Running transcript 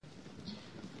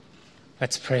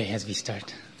Let's pray as we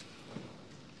start.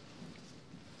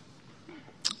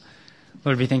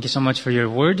 Lord, we thank you so much for your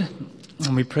word,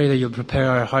 and we pray that you'll prepare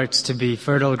our hearts to be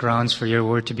fertile grounds for your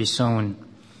word to be sown.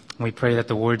 We pray that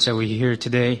the words that we hear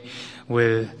today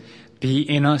will be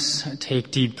in us, take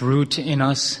deep root in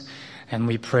us, and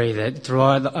we pray that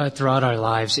throughout our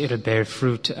lives it'll bear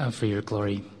fruit for your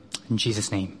glory. In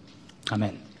Jesus' name,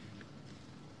 amen.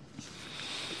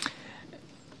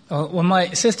 When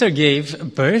my sister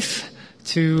gave birth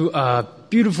to a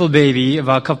beautiful baby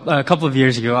about a couple of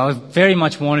years ago, I very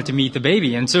much wanted to meet the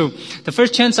baby. And so the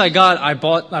first chance I got, I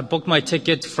booked my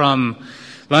ticket from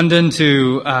London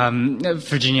to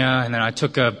Virginia, and then I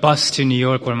took a bus to New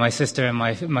York where my sister and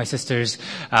my sister's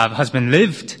husband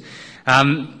lived.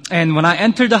 And when I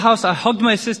entered the house, I hugged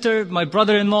my sister, my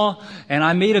brother-in-law, and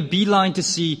I made a beeline to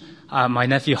see my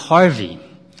nephew Harvey.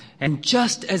 And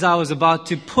just as I was about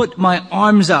to put my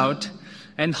arms out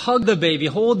and hug the baby,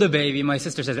 hold the baby, my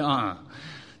sister said,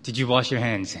 did you wash your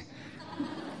hands?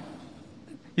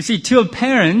 You see, to a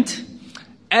parent,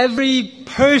 every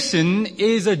person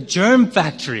is a germ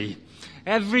factory.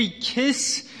 Every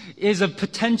kiss is a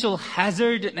potential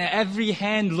hazard, and every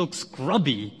hand looks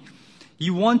grubby.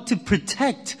 You want to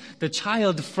protect the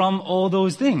child from all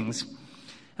those things.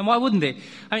 And why wouldn't they?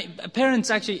 I mean, parents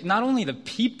actually, not only the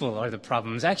people are the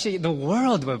problems, actually the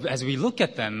world, as we look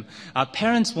at them,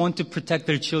 parents want to protect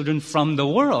their children from the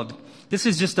world. This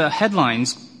is just the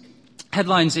headlines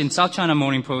in South China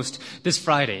Morning Post this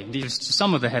Friday. These are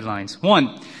some of the headlines.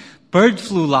 1, bird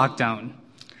flu lockdown.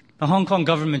 The Hong Kong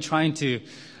government trying to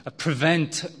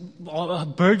prevent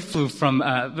bird flu from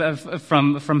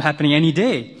happening any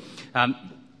day.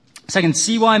 2nd,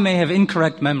 CY may have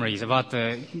incorrect memories about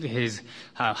his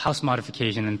house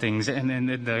modification and things, and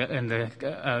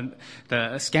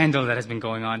the scandal that has been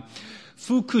going on.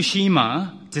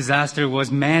 Fukushima disaster was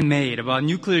man-made, about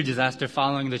nuclear disaster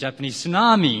following the Japanese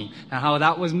tsunami, and how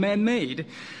that was man-made.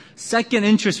 2nd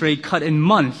interest rate cut in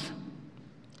month,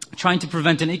 trying to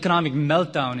prevent an economic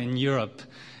meltdown in Europe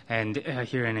and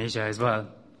here in Asia as well.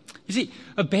 You see,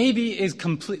 a baby is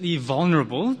completely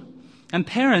vulnerable, and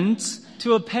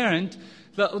to a parent,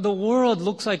 the world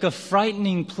looks like a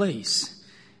frightening place.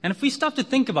 And if we stop to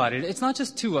think about it, it's not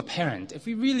just to a parent. If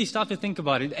we really stop to think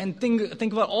about it and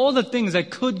think about all the things that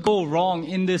could go wrong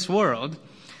in this world,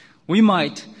 we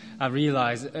might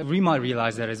realize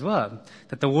that as well.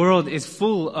 That the world is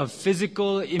full of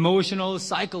physical, emotional,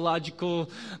 psychological,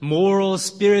 moral,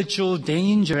 spiritual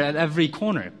danger at every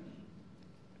corner.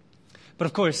 But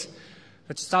of course,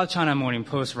 the South China Morning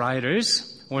Post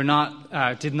writers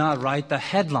did not write the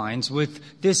headlines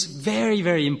with this very,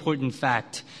 very important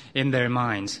fact in their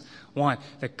minds. 1,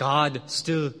 that God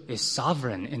still is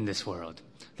sovereign in this world.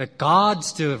 That God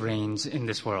still reigns in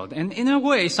this world. And in a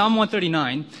way, Psalm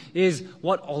 139 is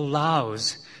what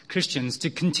allows Christians to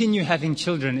continue having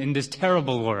children in this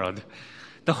terrible world.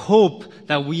 The hope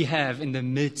that we have in the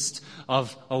midst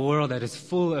of a world that is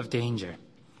full of danger.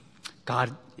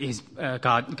 God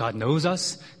knows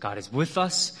us, God is with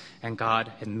us, and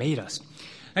God had made us.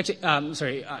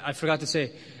 Actually, I forgot to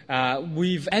say,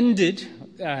 we've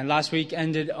last week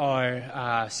ended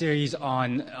our series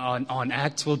on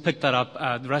Acts. We'll pick that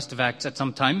up, the rest of Acts at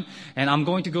some time. And I'm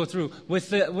going to go through with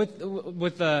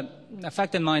the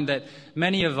fact in mind that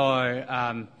many of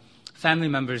our family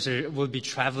members will be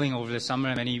traveling over the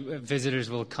summer. Many visitors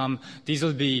will come. These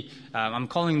will be, I'm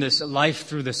calling this Life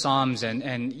Through the Psalms,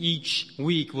 and each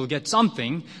week we'll get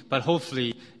something, but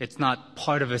hopefully it's not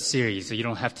part of a series, so you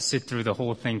don't have to sit through the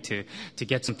whole thing to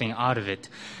get something out of it.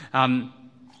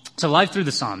 So Life Through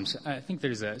the Psalms. I think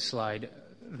there's a slide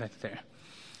right there.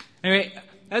 Anyway,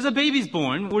 as a baby's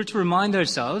born, we're to remind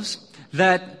ourselves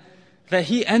that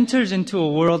he enters into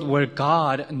a world where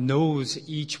God knows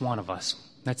each one of us.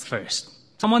 That's first.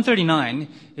 Psalm 139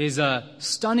 is a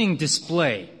stunning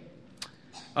display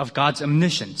of God's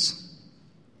omniscience.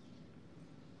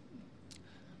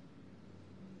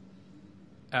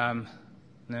 No?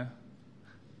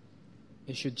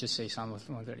 It should just say Psalm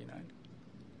 139.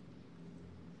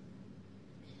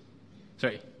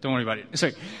 Sorry, don't worry about it.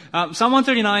 Sorry. Psalm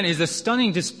 139 is a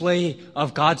stunning display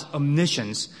of God's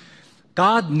omniscience.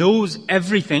 God knows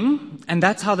everything, and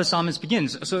that's how the psalmist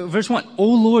begins. So verse 1, O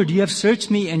Lord, you have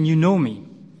searched me and you know me.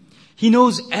 He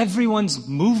knows everyone's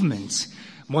movements.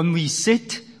 When we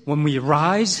sit, when we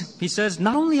rise, he says,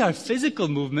 not only our physical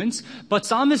movements, but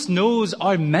psalmist knows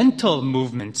our mental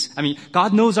movements.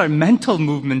 God knows our mental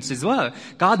movements as well.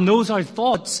 God knows our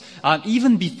thoughts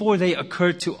even before they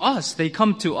occur to us. They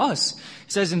come to us.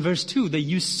 It says in verse 2 that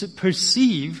you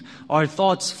perceive our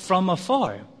thoughts from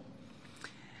afar.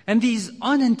 And these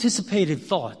unanticipated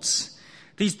thoughts,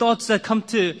 These thoughts that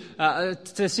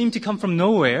seem to come from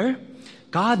nowhere,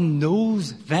 God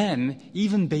knows them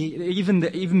even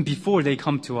before they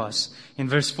come to us. In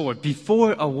verse 4,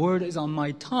 before a word is on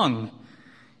my tongue,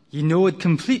 you know it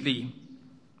completely.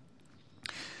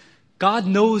 God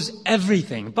knows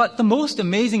everything. But the most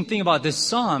amazing thing about this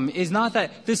psalm is not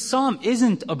that this psalm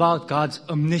isn't about God's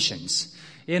omniscience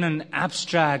in an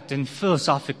abstract and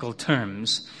philosophical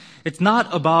terms. It's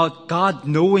not about God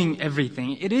knowing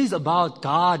everything. It is about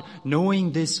God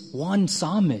knowing this one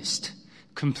psalmist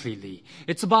completely.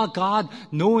 It's about God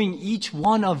knowing each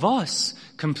one of us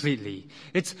completely.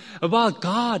 It's about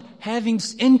God having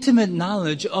intimate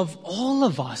knowledge of all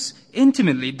of us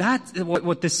intimately. That's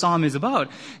what this psalm is about.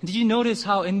 Did you notice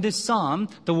how in this psalm,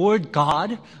 the word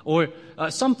God or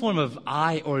some form of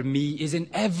I or me is in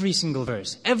every single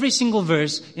verse? Every single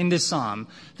verse in this psalm,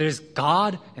 there's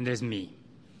God and there's me.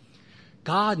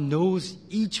 God knows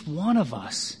each one of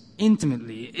us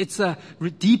intimately. It's a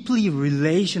deeply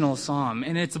relational psalm,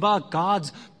 and it's about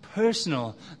God's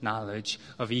personal knowledge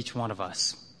of each one of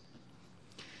us.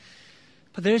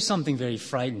 But there's something very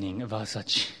frightening about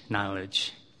such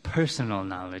knowledge, personal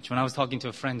knowledge. When I was talking to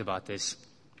a friend about this,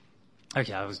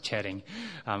 I was chatting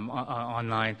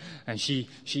online, and she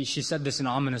said this in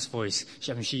an ominous voice.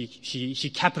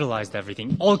 She capitalized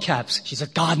everything, all caps. She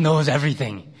said, "God knows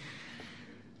everything."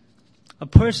 A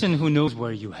person who knows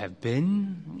where you have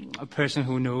been, a person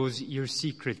who knows your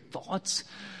secret thoughts,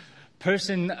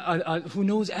 person who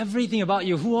knows everything about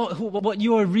you, what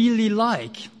you are really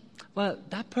like. Well,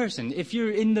 that person, if you're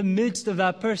in the midst of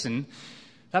that person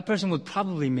would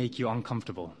probably make you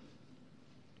uncomfortable.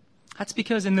 That's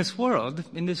because in this world,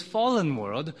 in this fallen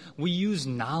world, we use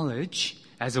knowledge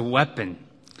as a weapon,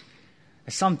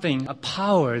 as something, a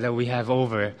power that we have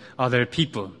over other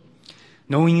people.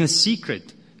 Knowing a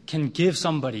secret can give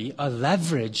somebody a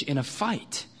leverage in a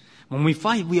fight. When we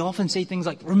fight, we often say things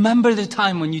like, "Remember the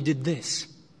time when you did this."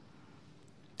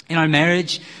 In our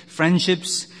marriage,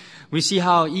 friendships, we see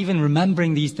how even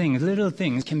remembering these things, little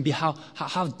things, can be how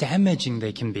damaging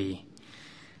they can be.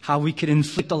 How we could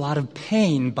inflict a lot of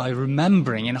pain by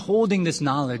remembering and holding this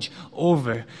knowledge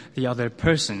over the other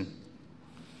person.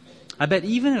 I bet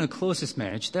even in a closest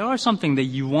marriage, there are something that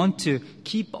you want to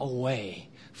keep away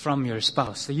from your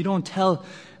spouse. So you don't tell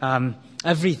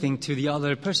everything to the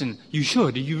other person.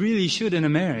 You really should in a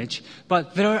marriage.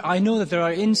 But I know that there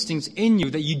are instincts in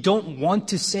you that you don't want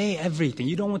to say everything.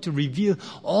 You don't want to reveal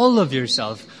all of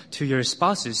yourself to your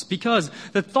spouses. Because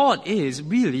the thought is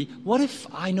really, what if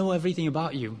I know everything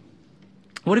about you?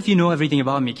 What if you know everything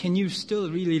about me? Can you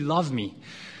still really love me?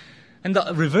 And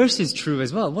the reverse is true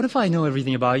as well. What if I know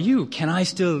everything about you? Can I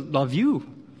still love you?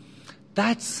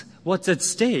 That's what's at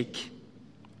stake.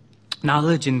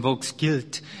 Knowledge invokes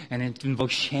guilt, and it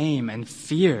invokes shame and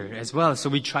fear as well.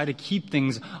 So we try to keep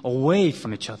things away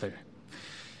from each other.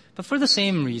 But for the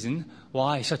same reason,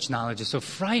 why such knowledge is so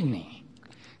frightening.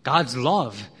 God's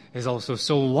love is also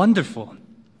so wonderful.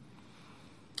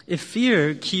 If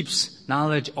fear keeps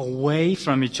knowledge away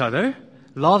from each other,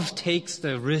 love takes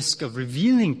the risk of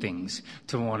revealing things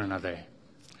to one another.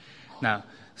 Now,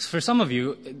 for some of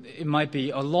you, it might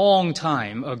be a long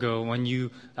time ago when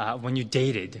you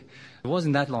dated. It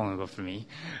wasn't that long ago for me.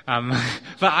 But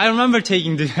I remember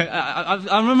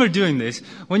I remember doing this.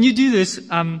 When you do this,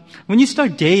 when you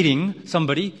start dating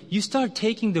somebody, you start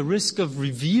taking the risk of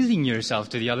revealing yourself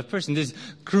to the other person. There's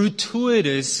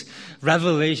gratuitous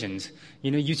revelations.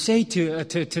 You say to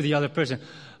the other person,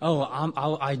 "Oh,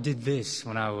 I did this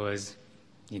when I was,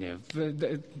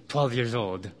 12 years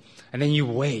old." And then you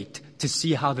wait to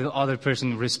see how the other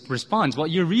person responds.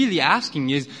 What you're really asking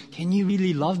is, can you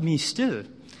really love me still?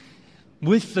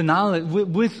 With the knowledge,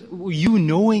 with you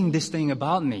knowing this thing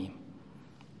about me.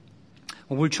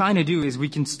 What we're trying to do is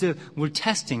we're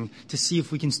testing to see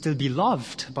if we can still be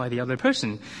loved by the other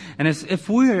person. And if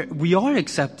we are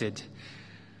accepted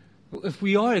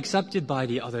by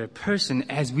the other person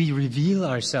as we reveal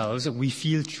ourselves, we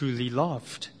feel truly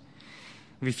loved.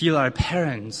 We feel our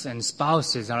parents and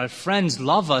spouses and our friends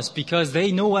love us because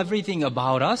they know everything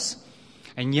about us,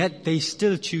 and yet they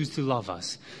still choose to love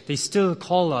us. They still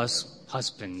call us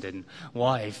husband and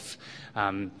wife,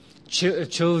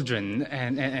 children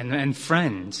and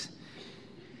friends.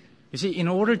 You see, in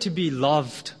order to be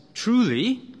loved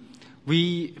truly,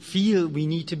 we feel we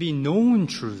need to be known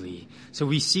truly. So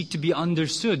we seek to be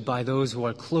understood by those who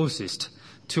are closest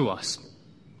to us.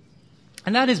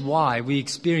 And that is why we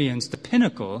experience the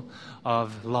pinnacle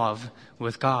of love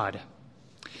with God.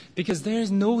 Because there is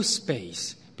no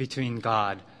space between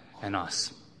God and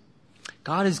us.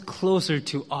 God is closer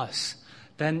to us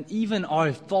than even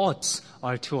our thoughts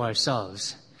are to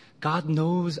ourselves. God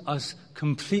knows us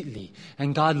completely,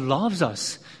 and God loves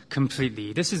us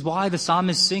completely. This is why the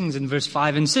psalmist sings in verse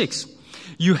 5 and 6.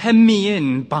 You hem me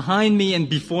in, behind me and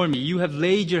before me. You have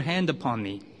laid your hand upon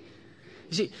me.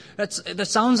 You see, that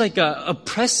sounds like an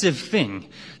oppressive thing,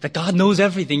 that God knows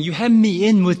everything. You hem me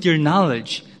in with your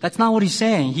knowledge. That's not what he's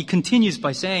saying. He continues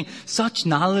by saying, such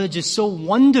knowledge is so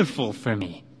wonderful for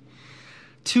me.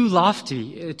 Too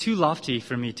lofty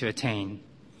for me to attain.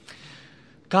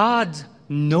 God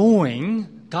knowing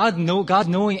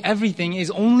everything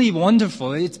is only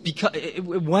wonderful. It's because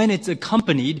when it's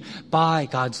accompanied by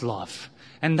God's love.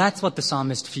 And that's what the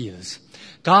psalmist feels.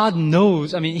 God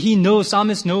knows,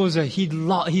 psalmist knows that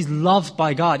he's loved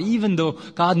by God, even though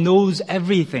God knows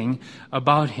everything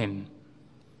about him.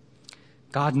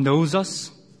 God knows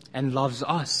us and loves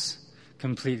us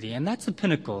completely. And that's the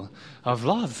pinnacle of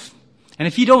love. And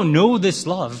if you don't know this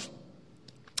love,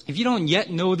 if you don't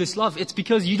yet know this love, it's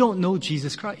because you don't know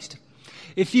Jesus Christ.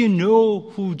 If you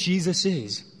know who Jesus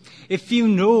is, if you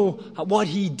know what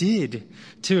he did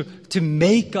to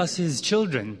make us his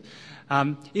children,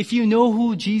 if you know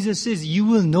who Jesus is, you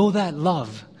will know that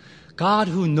love. God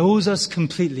who knows us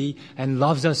completely and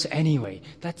loves us anyway.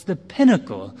 That's the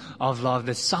pinnacle of love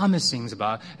the psalmist sings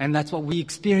about, and that's what we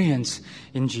experience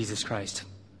in Jesus Christ.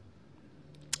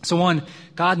 So one,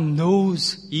 God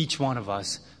knows each one of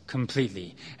us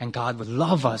completely, and God would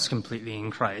love us completely in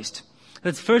Christ.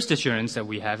 That's the first assurance that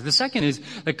we have. The second is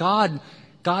that God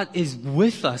is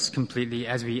with us completely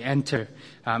as we enter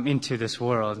into this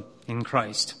world in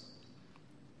Christ.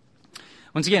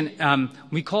 Once again,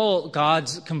 we call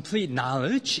God's complete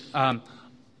knowledge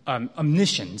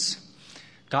omniscience.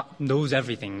 God knows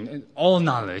everything, all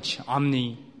knowledge,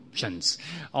 omniscience,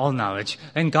 all knowledge.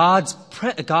 And God's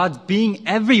being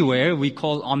everywhere, we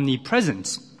call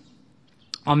omnipresence.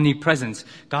 Omnipresence.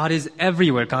 God is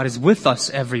everywhere. God is with us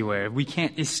everywhere. We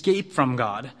can't escape from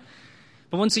God.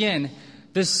 But once again,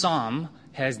 this psalm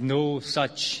has no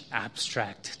such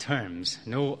abstract terms,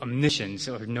 no omniscience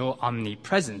or no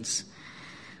omnipresence.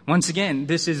 Once again,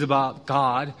 this is about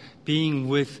God being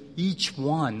with each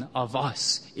one of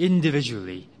us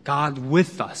individually. God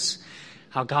with us.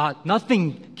 How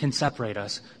nothing can separate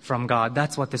us from God.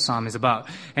 That's what the psalm is about.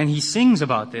 And he sings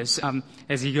about this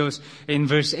as he goes in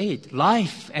verse 8.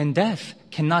 Life and death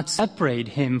cannot separate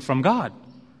him from God.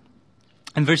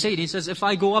 In verse 8, he says, if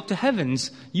I go up to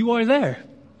heavens, you are there.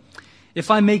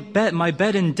 If I make my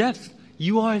bed in depth,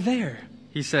 you are there.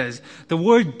 He says, the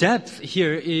word depth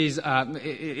here is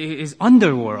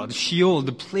underworld, Sheol,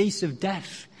 the place of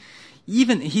death.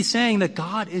 Even he's saying that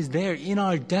God is there in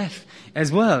our death as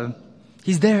well.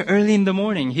 He's there early in the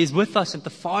morning. He's with us at the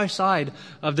far side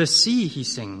of the sea, he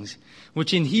sings.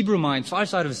 Which in Hebrew mind, far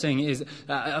side of the sea is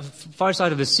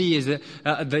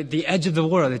the edge of the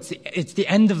world. It's the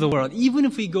end of the world. Even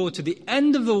if we go to the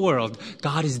end of the world,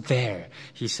 God is there,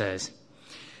 he says.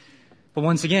 But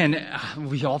once again,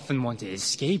 we often want to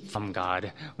escape from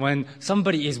God. When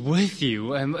somebody is with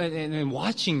you and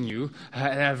watching you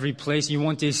at every place, you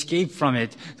want to escape from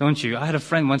it, don't you? I had a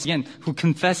friend once again who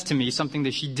confessed to me something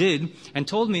that she did and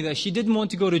told me that she didn't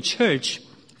want to go to church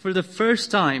for the first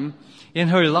time in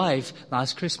her life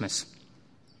last Christmas.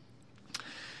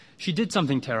 She did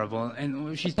something terrible, and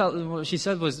what she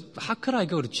said was, how could I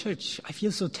go to church? I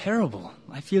feel so terrible.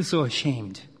 I feel so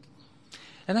ashamed.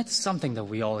 And that's something that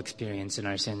we all experience in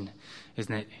our sin,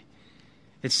 isn't it?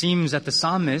 It seems that the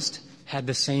psalmist had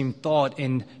the same thought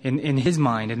in his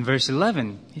mind in verse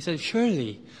 11. He said,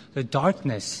 surely the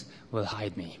darkness will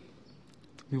hide me.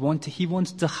 He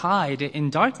wants to hide in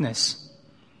darkness.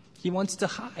 He wants to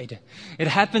hide. It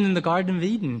happened in the Garden of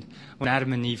Eden when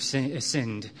Adam and Eve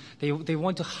sinned. They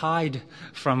want to hide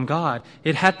from God.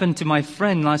 It happened to my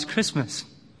friend last Christmas.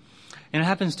 And it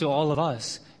happens to all of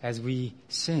us as we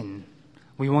sin.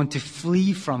 We want to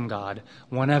flee from God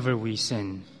whenever we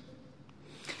sin.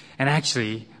 And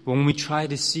actually, when we try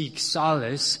to seek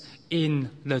solace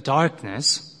in the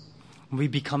darkness, we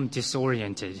become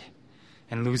disoriented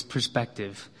and lose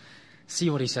perspective.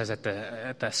 See what he says at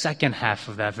the second half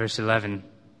of that verse 11.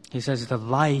 He says, the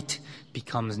light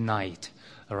becomes night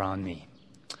around me.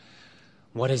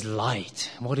 What is light?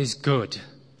 What is good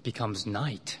becomes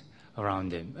night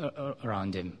around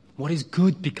him. What is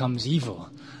good becomes evil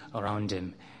around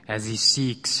him as he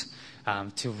seeks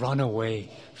to run away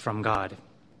from God.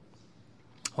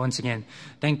 Once again,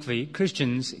 thankfully,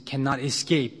 Christians cannot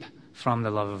escape from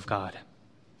the love of God.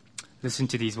 Listen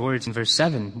to these words in verse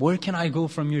 7. Where can I go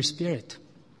from your spirit?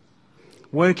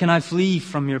 Where can I flee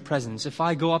from your presence? If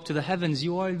I go up to the heavens,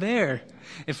 you are there.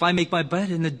 If I make my bed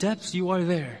in the depths, you are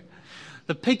there.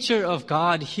 The picture of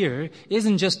God here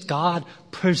isn't just God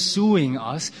pursuing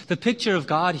us. The picture of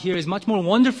God here is much more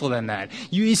wonderful than that.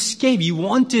 You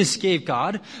want to escape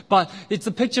God, but it's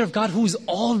the picture of God who's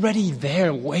already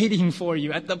there waiting for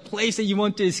you at the place that you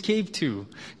want to escape to.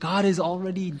 God is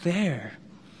already there.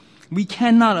 We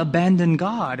cannot abandon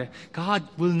God. God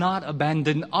will not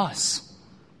abandon us.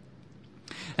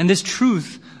 And this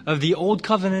truth of the Old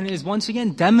Covenant is once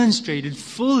again demonstrated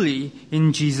fully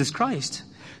in Jesus Christ.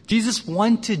 Jesus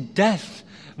went to death,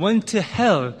 went to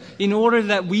hell, in order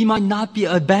that we might not be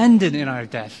abandoned in our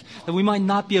death, that we might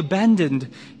not be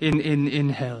abandoned in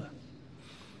hell.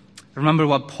 Remember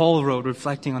what Paul wrote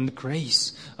reflecting on the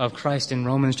grace of Christ in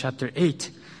Romans chapter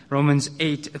 8, Romans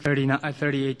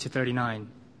 8:38 to 39.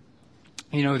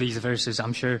 You know these verses,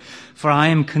 I'm sure. For I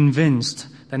am convinced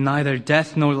that neither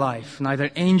death nor life, neither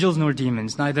angels nor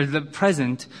demons, neither the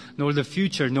present nor the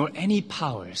future, nor any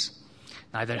powers,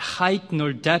 neither height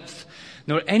nor depth,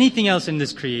 nor anything else in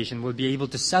this creation will be able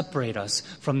to separate us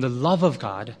from the love of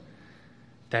God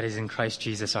that is in Christ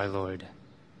Jesus our Lord.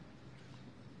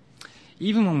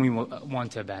 Even when we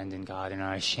want to abandon God in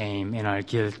our shame, in our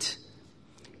guilt,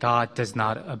 God does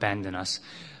not abandon us,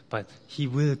 but He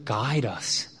will guide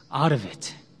us out of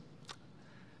it.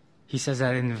 He says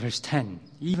that in verse 10,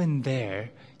 even there,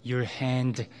 your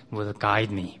hand will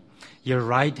guide me. Your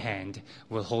right hand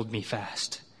will hold me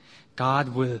fast.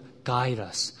 God will guide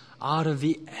us out of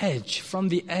the edge, from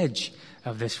the edge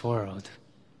of this world.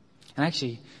 And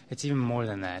actually, it's even more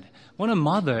than that. When a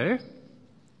mother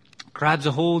grabs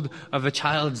a hold of a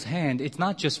child's hand, it's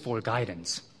not just for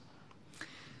guidance,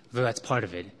 though that's part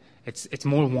of it. It's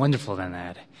more wonderful than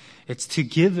that. It's to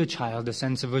give a child a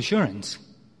sense of assurance,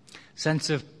 sense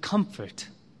of comfort,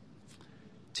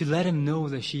 to let him know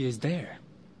that she is there.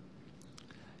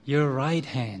 Your right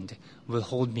hand will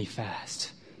hold me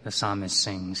fast, the psalmist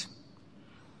sings.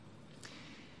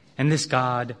 And this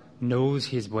God knows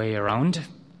His way around.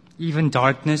 Even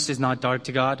darkness is not dark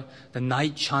to God. The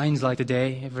night shines like the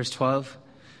day, verse 12.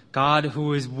 God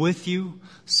who is with you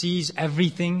sees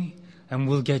everything and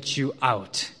will get you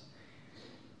out,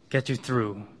 get you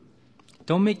through.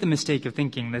 Don't make the mistake of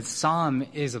thinking that Psalm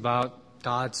is about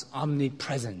God's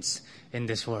omnipresence in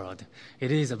this world.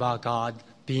 It is about God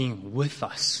being with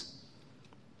us,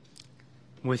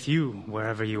 with you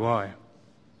wherever you are.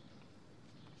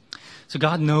 So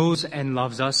God knows and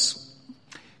loves us.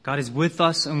 God is with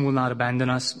us and will not abandon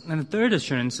us. And the third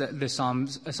assurance that the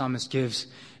psalmist gives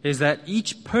is that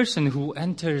each person who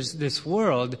enters this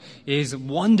world is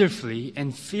wonderfully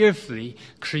and fearfully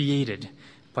created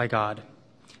by God.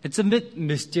 It's a bit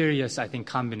mysterious, I think,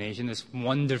 combination, this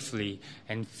wonderfully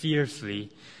and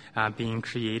fearfully being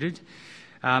created.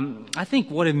 I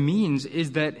think what it means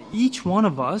is that each one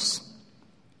of us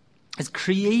is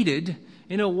created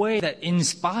in a way that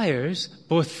inspires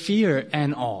both fear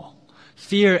and awe,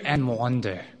 fear and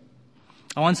wonder.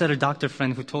 I once had a doctor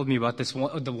friend who told me about this,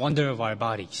 the wonder of our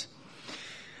bodies,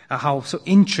 how so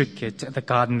intricate that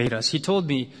God made us. He told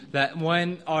me that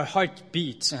when our heart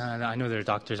beats, and I know there are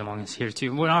doctors among us here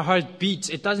too, when our heart beats,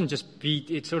 it doesn't just beat,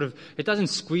 it doesn't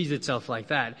squeeze itself like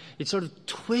that. It sort of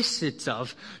twists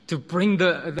itself to bring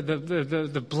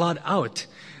the blood out.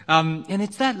 And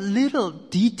it's that little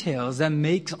details that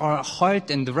makes our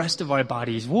heart and the rest of our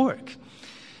bodies work.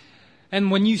 And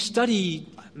when you study,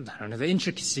 the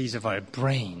intricacies of our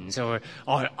brains or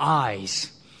our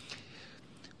eyes,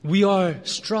 we are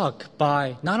struck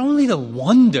by not only the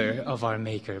wonder of our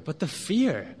Maker, but the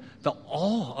fear, the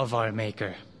awe of our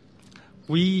Maker.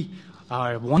 We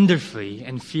are wonderfully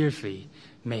and fearfully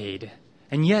made.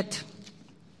 And yet,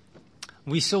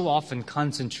 we so often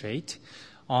concentrate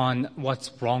on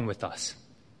what's wrong with us.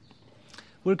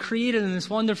 We're created in this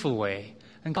wonderful way,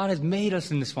 and God has made us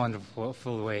in this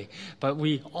wonderful way, but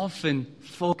we often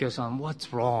focus on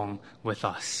what's wrong with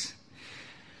us.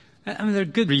 I mean, there are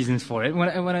good reasons for it. When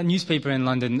a newspaper in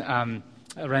London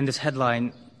ran this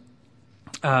headline,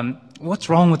 "What's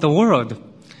wrong with the world?"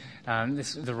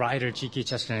 The writer, G.K.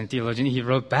 Chesterton, a theologian, he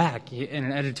wrote back in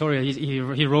an editorial.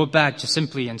 He wrote back just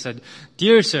simply and said,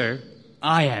 "Dear sir,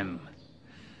 I am.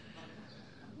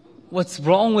 What's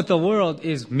wrong with the world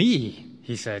is me,"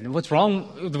 he said. "What's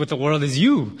wrong with the world is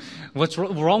you. What's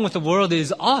wrong with the world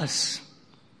is us."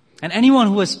 And anyone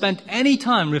who has spent any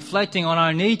time reflecting on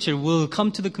our nature will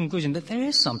come to the conclusion that there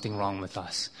is something wrong with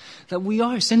us, that we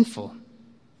are sinful.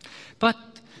 But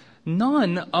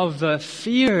none of the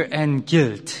fear and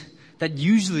guilt that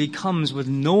usually comes with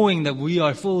knowing that we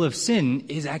are full of sin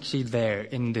is actually there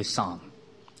in this psalm,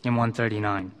 in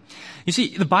 139. You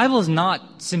see, the Bible is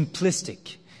not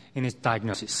simplistic in its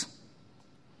diagnosis.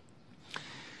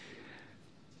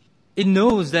 It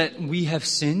knows that we have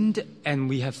sinned and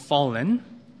we have fallen,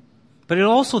 but it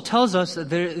also tells us that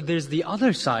there's the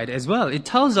other side as well. It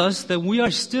tells us that we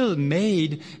are still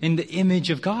made in the image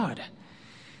of God,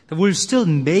 that we're still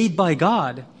made by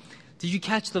God. Did you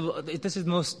catch this is the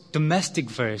most domestic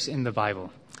verse in the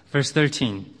Bible. Verse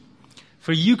 13.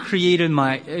 For you created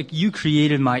my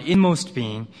inmost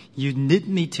being. You knit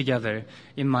me together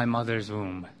in my mother's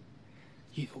womb.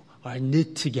 You are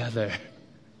knit together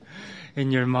in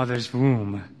your mother's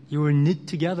womb. You were knit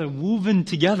together, woven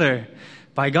together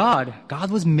by God.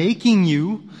 God was making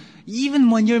you even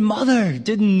when your mother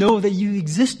didn't know that you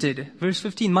existed. Verse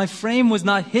 15, my frame was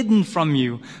not hidden from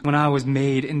you when I was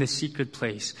made in the secret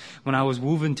place, when I was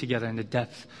woven together in the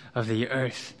depth of the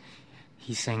earth.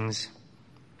 He sings,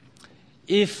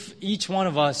 if each one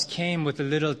of us came with a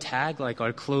little tag like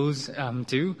our clothes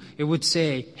do, it would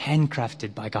say,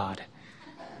 handcrafted by God.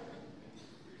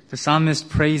 The psalmist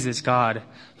praises God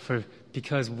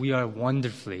because we are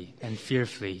wonderfully and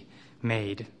fearfully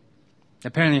made.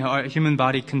 Apparently, our human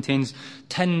body contains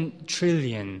 10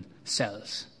 trillion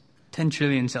cells. 10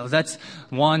 trillion cells. That's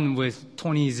one with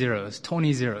 20 zeros.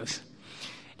 20 zeros.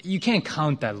 You can't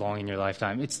count that long in your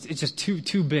lifetime. It's just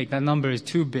too big. That number is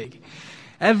too big.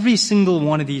 Every single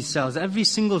one of these cells, every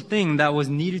single thing that was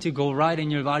needed to go right in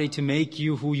your body to make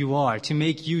you who you are, to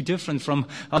make you different from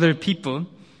other people,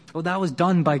 well, that was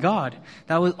done by God.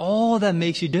 That was all that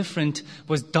makes you different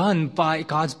was done by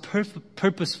God's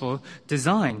purposeful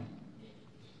design.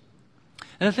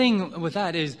 And the thing with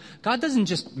that is, God doesn't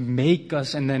just make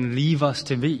us and then leave us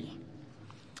to be.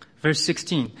 Verse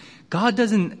 16, God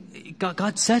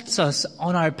sets us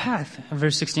on our path.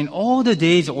 Verse 16, all the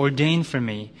days ordained for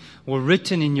me were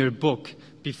written in your book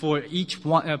before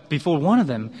one of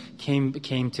them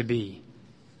came to be.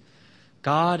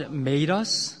 God made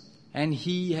us and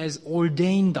He has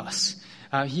ordained us.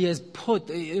 He has put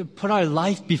our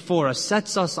life before us,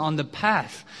 sets us on the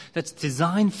path that's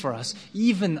designed for us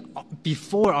even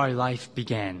before our life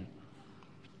began.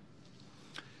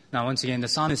 Now, once again, the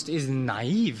psalmist isn't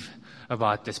naive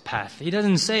about this path. He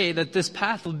doesn't say that this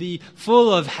path will be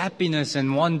full of happiness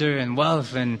and wonder and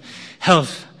wealth and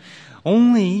health.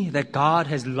 Only that God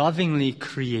has lovingly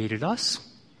created us.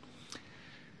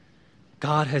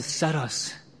 God has set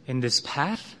us in this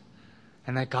path,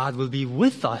 and that God will be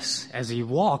with us as we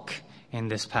walk in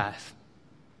this path.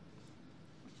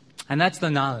 And that's the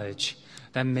knowledge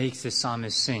that makes the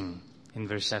psalmist sing in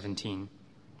verse 17.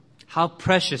 How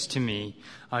precious to me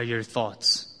are your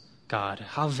thoughts, God.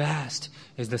 How vast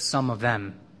is the sum of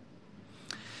them.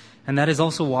 And that is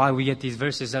also why we get these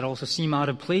verses that also seem out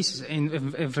of place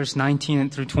in verse 19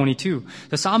 through 22.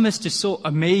 The psalmist is so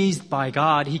amazed by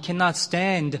God, he cannot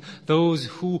stand those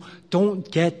who don't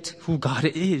get who God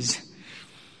is.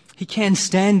 He can't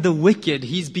stand the wicked.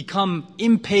 He's become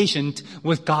impatient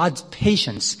with God's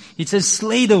patience. He says,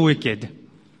 slay the wicked.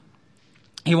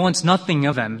 He wants nothing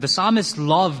of them. The psalmist's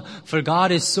love for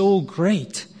God is so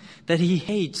great that he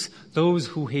hates those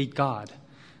who hate God.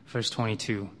 Verse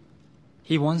 22.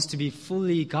 He wants to be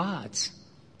fully God's.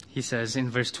 He says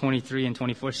in verse 23 and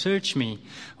 24, search me,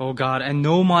 O God, and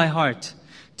know my heart.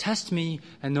 Test me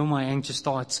and know my anxious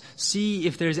thoughts. See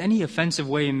if there's any offensive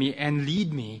way in me and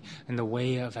lead me in the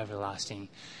way of everlasting.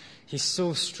 He's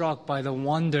so struck by the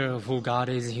wonder of who God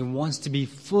is. He wants to be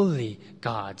fully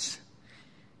God's.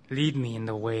 Lead me in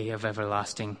the way of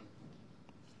everlasting.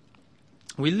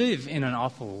 We live in an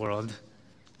awful world.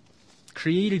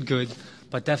 Created good,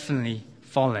 but definitely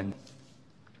fallen.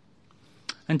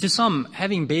 And to some,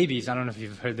 having babies, I don't know if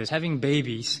you've heard this, having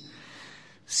babies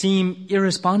seem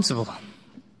irresponsible.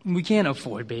 We can't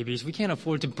afford babies. We can't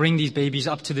afford to bring these babies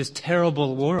up to this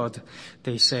terrible world,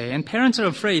 they say. And parents are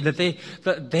afraid that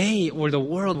they or the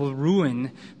world will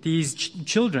ruin these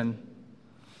children.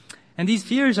 And these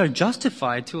fears are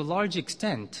justified to a large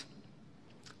extent.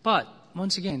 But,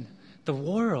 once again, the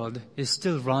world is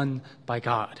still run by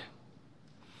God.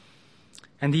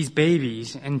 And these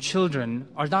babies and children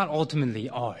are not ultimately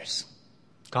ours.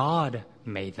 God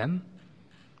made them.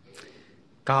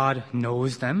 God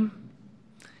knows them.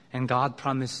 And God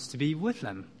promises to be with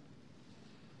them.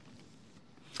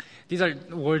 These are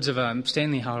words of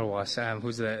Stanley Hauerwas,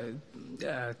 who's a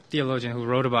theologian who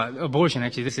wrote about abortion.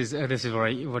 Actually, this is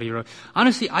what he wrote.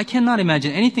 Honestly, I cannot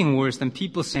imagine anything worse than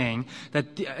people saying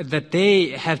that they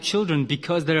have children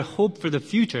because their hope for the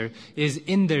future is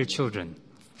in their children.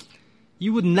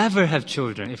 You would never have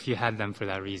children if you had them for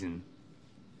that reason.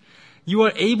 You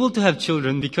are able to have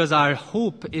children because our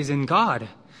hope is in God,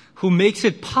 who makes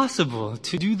it possible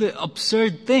to do the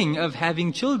absurd thing of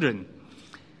having children.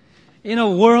 In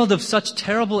a world of such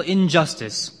terrible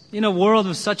injustice, In a world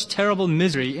of such terrible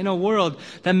misery, in a world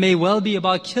that may well be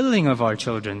about killing of our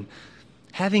children,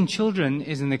 having children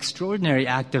is an extraordinary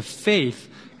act of faith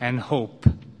and hope.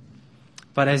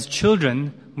 But as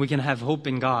children, we can have hope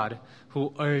in God,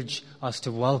 who urge us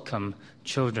to welcome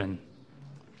children.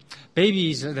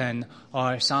 Babies, then,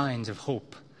 are signs of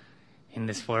hope in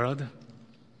this world.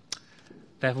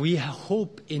 That we have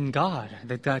hope in God,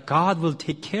 that God will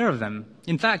take care of them.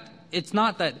 In fact, it's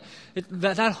not that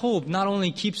hope not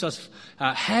only keeps us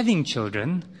having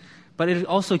children, but it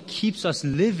also keeps us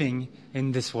living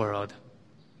in this world.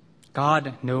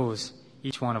 God knows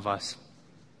each one of us.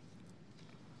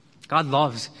 God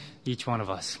loves each one of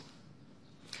us.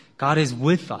 God is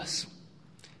with us.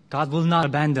 God will not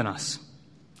abandon us.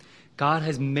 God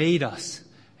has made us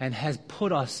and has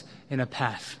put us in a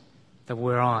path that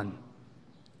we're on.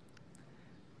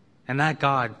 And that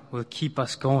God will keep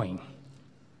us going.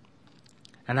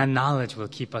 And that knowledge will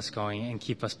keep us going and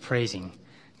keep us praising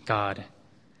God.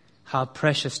 How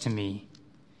precious to me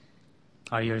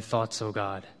are your thoughts, O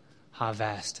God. How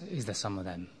vast is the sum of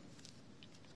them.